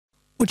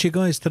Well, you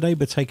guys, today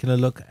we're taking a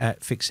look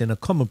at fixing a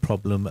common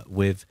problem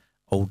with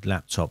old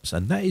laptops,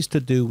 and that is to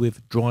do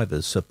with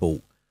drivers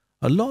support.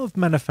 A lot of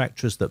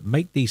manufacturers that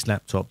make these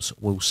laptops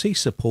will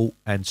cease support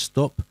and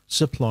stop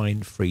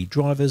supplying free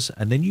drivers,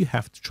 and then you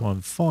have to try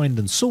and find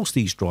and source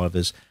these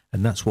drivers,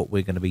 and that's what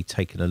we're going to be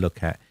taking a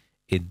look at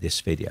in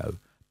this video.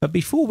 But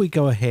before we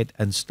go ahead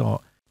and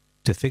start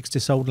to fix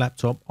this old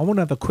laptop, I want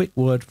to have a quick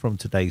word from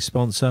today's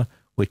sponsor,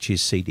 which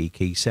is CD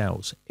Key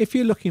Sales. If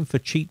you're looking for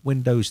cheap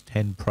Windows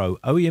 10 Pro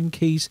OEM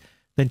keys,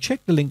 then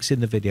check the links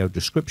in the video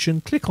description,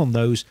 click on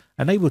those,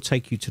 and they will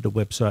take you to the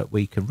website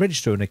where you can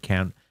register an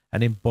account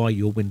and then buy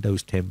your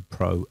Windows 10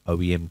 Pro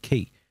OEM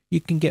key.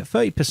 You can get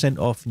 30%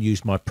 off and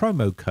use my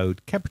promo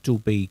code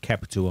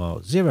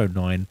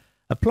R09,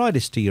 apply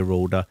this to your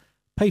order,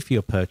 pay for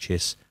your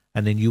purchase,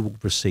 and then you will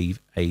receive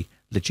a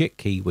legit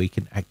key where you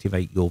can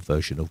activate your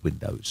version of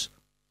Windows.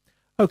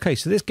 Okay,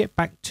 so let's get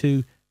back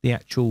to the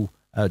actual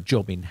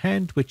job in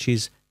hand, which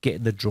is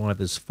getting the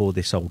drivers for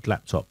this old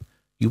laptop.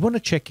 You want to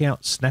check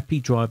out Snappy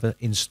Driver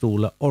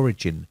Installer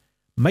Origin.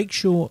 Make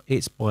sure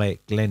it's by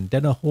Glenn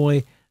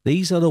Delahoy.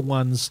 These are the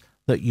ones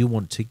that you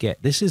want to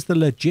get. This is the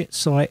legit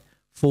site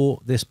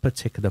for this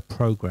particular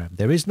program.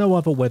 There is no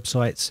other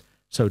websites,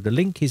 so the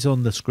link is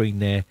on the screen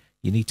there.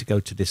 You need to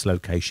go to this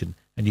location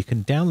and you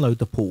can download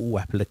the portal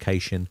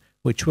application,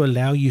 which will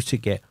allow you to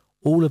get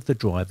all of the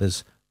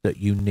drivers that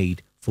you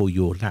need for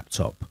your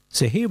laptop.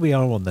 So here we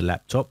are on the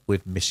laptop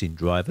with missing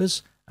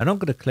drivers, and I'm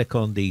going to click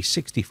on the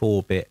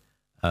 64-bit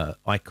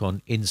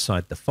icon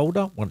inside the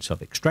folder once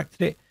I've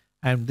extracted it,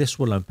 and this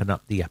will open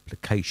up the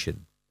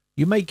application.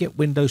 You may get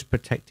Windows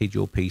protected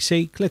your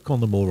PC. Click on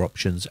the more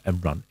options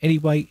and run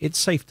anyway. It's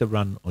safe to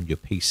run on your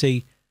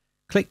PC.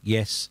 Click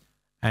yes,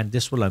 and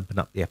this will open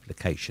up the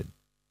application.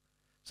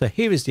 So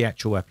here is the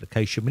actual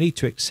application. We need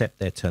to accept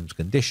their terms and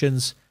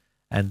conditions.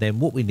 And then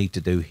what we need to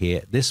do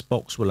here, this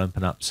box will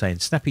open up saying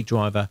Snappy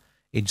Driver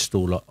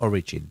Installer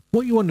Origin.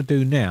 What you want to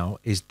do now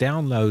is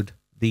download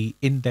the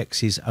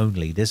indexes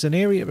only. There's an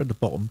area at the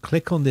bottom.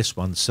 Click on this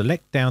one,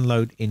 select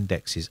download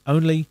indexes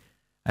only,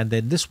 and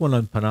then this will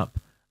open up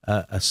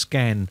a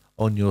scan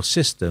on your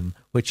system,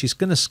 which is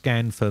going to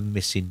scan for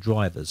missing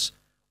drivers.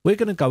 We're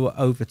going to go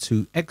over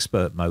to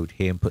expert mode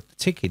here and put the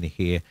tick in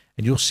here,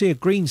 and you'll see a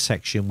green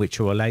section which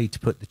will allow you to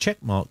put the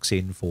check marks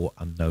in for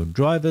unknown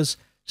drivers,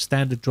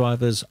 standard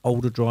drivers,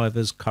 older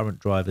drivers, current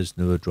drivers,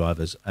 newer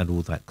drivers, and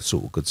all that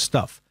sort of good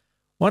stuff.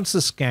 Once the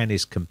scan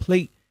is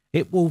complete,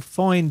 it will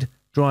find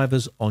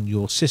drivers on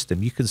your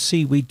system. You can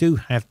see we do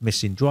have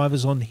missing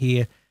drivers on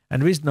here,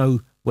 and there is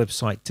no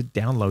website to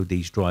download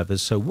these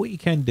drivers. So what you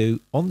can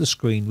do on the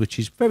screen, which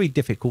is very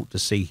difficult to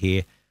see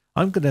here,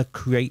 I'm going to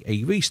create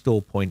a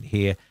restore point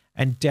here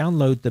and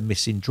download the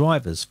missing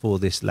drivers for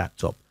this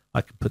laptop.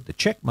 I can put the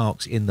check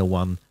marks in the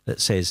one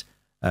that says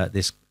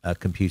this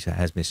computer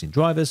has missing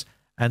drivers,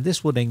 and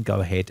this will then go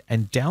ahead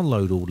and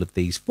download all of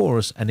these for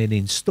us and then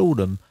install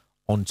them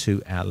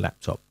onto our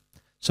laptop.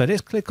 So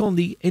let's click on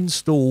the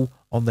install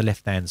on the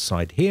left hand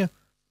side here.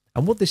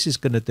 And what this is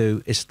going to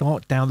do is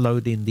start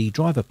downloading the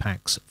driver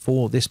packs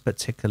for this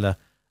particular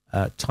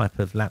type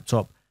of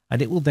laptop,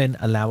 and it will then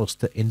allow us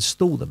to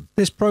install them.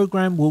 This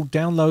program will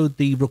download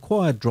the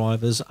required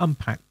drivers,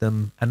 unpack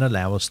them, and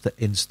allow us to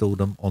install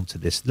them onto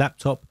this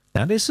laptop.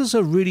 Now this is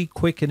a really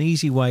quick and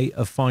easy way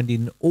of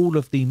finding all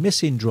of the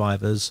missing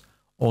drivers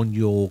on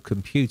your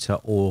computer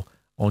or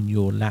on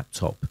your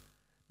laptop.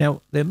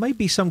 Now, there may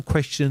be some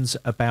questions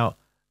about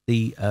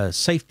the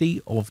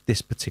safety of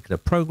this particular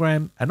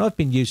program, and I've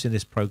been using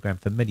this program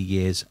for many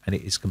years and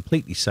it is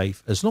completely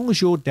safe as long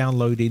as you're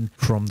downloading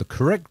from the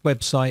correct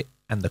website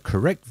and the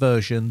correct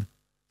version.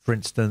 For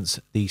instance,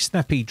 the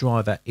Snappy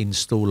Driver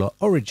Installer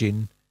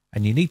Origin,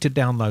 and you need to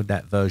download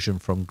that version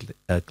from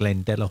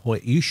Glenn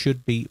Delahoy. You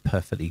should be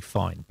perfectly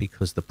fine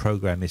because the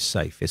program is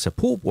safe. It's a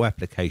portable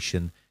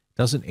application,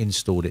 doesn't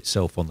install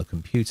itself on the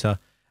computer,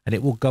 and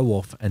it will go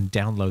off and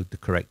download the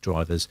correct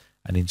drivers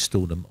and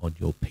install them on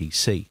your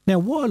PC. Now,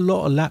 what a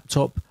lot of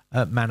laptop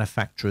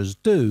manufacturers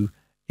do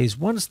is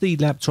once the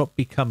laptop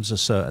becomes a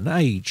certain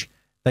age,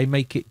 they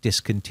make it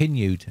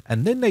discontinued,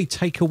 and then they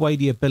take away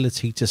the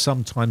ability to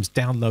sometimes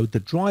download the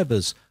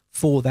drivers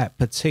for that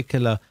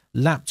particular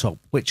laptop,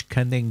 which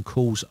can then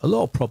cause a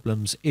lot of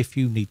problems if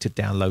you need to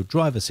download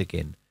drivers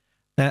again.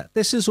 Now,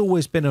 this has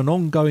always been an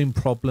ongoing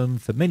problem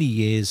for many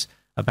years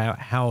about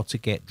how to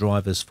get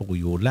drivers for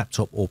your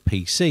laptop or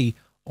PC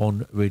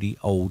on really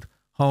old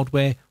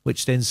hardware,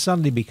 which then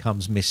suddenly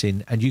becomes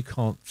missing and you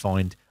can't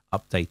find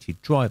updated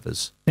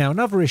drivers. Now,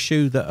 another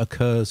issue that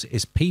occurs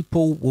is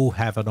people will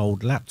have an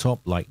old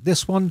laptop like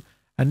this one,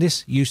 and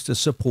this used to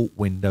support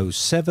Windows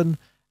 7,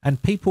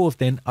 and people have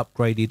then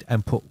upgraded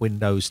and put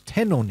Windows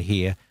 10 on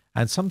here,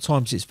 and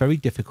sometimes it's very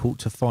difficult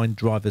to find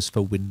drivers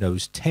for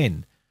Windows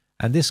 10.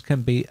 And this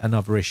can be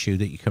another issue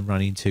that you can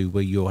run into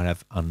where you'll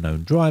have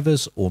unknown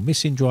drivers or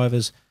missing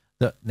drivers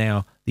that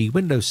now the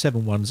Windows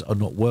 7 ones are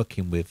not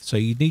working with. So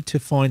you need to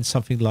find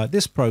something like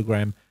this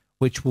program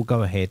which will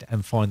go ahead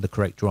and find the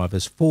correct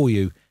drivers for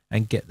you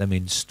and get them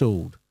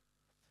installed.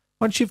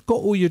 Once you've got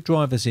all your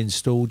drivers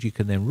installed, you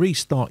can then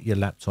restart your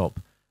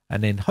laptop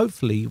And then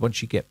hopefully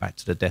once you get back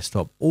to the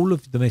desktop, all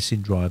of the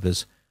missing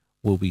drivers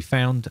will be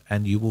found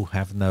and you will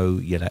have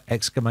no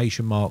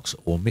exclamation marks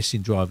or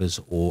missing drivers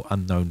or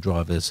unknown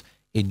drivers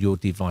in your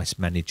device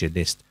manager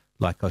list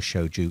like I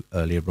showed you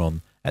earlier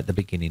on at the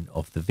beginning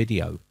of the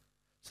video.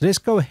 So let's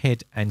go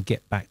ahead and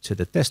get back to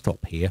the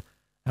desktop here,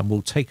 and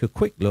we'll take a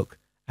quick look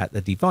at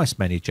the device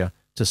manager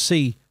to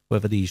see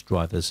whether these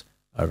drivers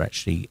are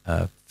actually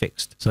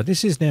fixed. So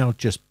this is now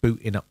just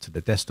booting up to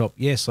the desktop.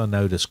 Yes, I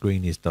know the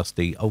screen is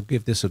dusty. I'll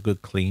give this a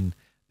good clean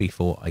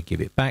before I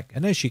give it back.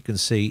 And as you can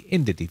see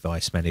in the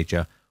device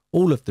manager,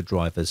 all of the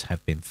drivers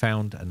have been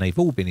found and they've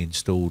all been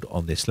installed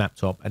on this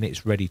laptop, and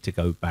it's ready to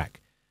go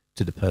back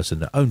to the person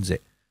that owns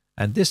it.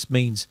 And this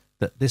means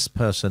that this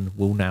person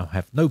will now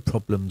have no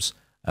problems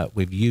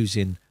with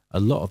using a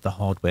lot of the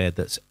hardware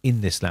that's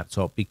in this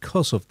laptop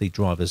because of the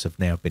drivers have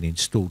now been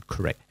installed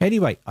correct.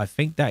 Anyway, I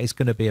think that is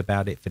going to be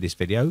about it for this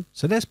video.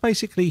 So that's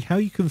basically how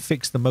you can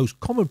fix the most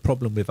common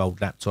problem with old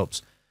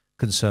laptops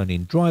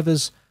concerning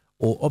drivers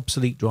or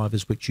obsolete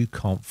drivers which you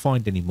can't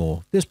find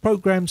anymore. This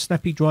program,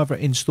 Snappy Driver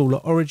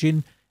Installer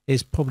Origin,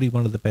 is probably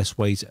one of the best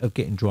ways of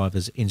getting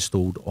drivers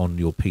installed on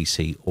your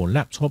PC or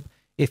laptop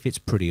if it's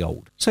pretty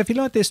old. So if you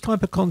like this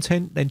type of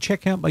content, then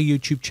check out my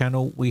YouTube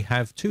channel. We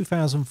have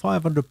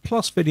 2,500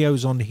 plus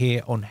videos on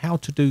here on how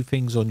to do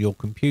things on your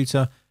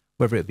computer,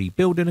 whether it be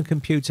building a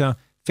computer,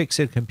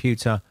 fixing a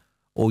computer,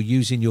 or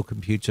using your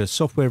computer,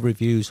 software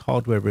reviews,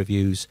 hardware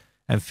reviews,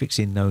 and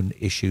fixing known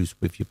issues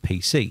with your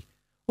PC.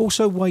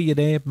 Also, while you're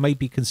there,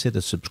 maybe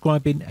consider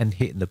subscribing and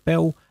hitting the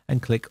bell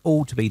and click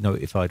all to be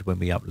notified when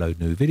we upload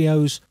new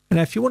videos. And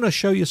if you want to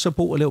show your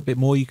support a little bit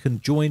more, you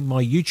can join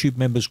my YouTube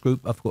members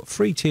group. I've got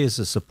 3 tiers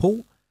of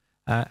support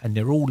and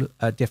they're all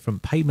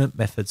different payment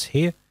methods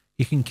here.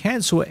 You can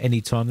cancel at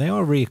any time. They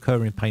are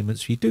recurring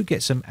payments. You do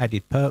get some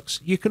added perks.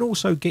 You can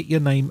also get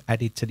your name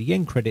added to the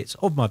end credits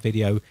of my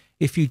video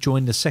if you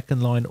join the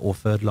 2nd line or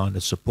 3rd line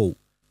of support.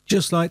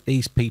 Just like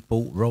these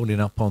people rolling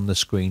up on the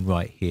screen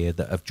right here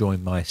that have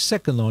joined my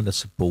 2nd line of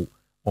support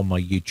on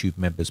my YouTube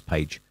members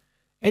page.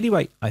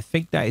 Anyway, I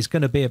think that is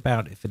going to be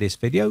about it for this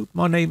video.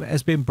 My name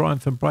has been Brian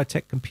from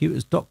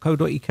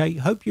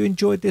briteccomputers.co.uk. Hope you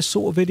enjoyed this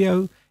sort of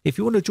video. If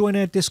you want to join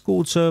our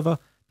Discord server,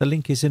 the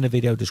link is in the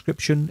video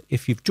description.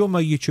 If you've joined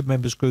my YouTube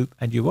members group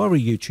and you are a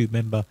YouTube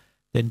member,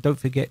 then don't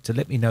forget to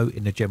let me know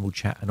in the general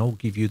chat and I'll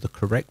give you the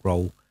correct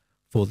role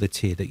for the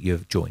tier that you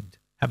have joined.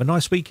 Have a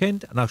nice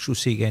weekend and I shall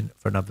see you again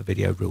for another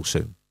video real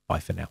soon. Bye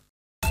for now.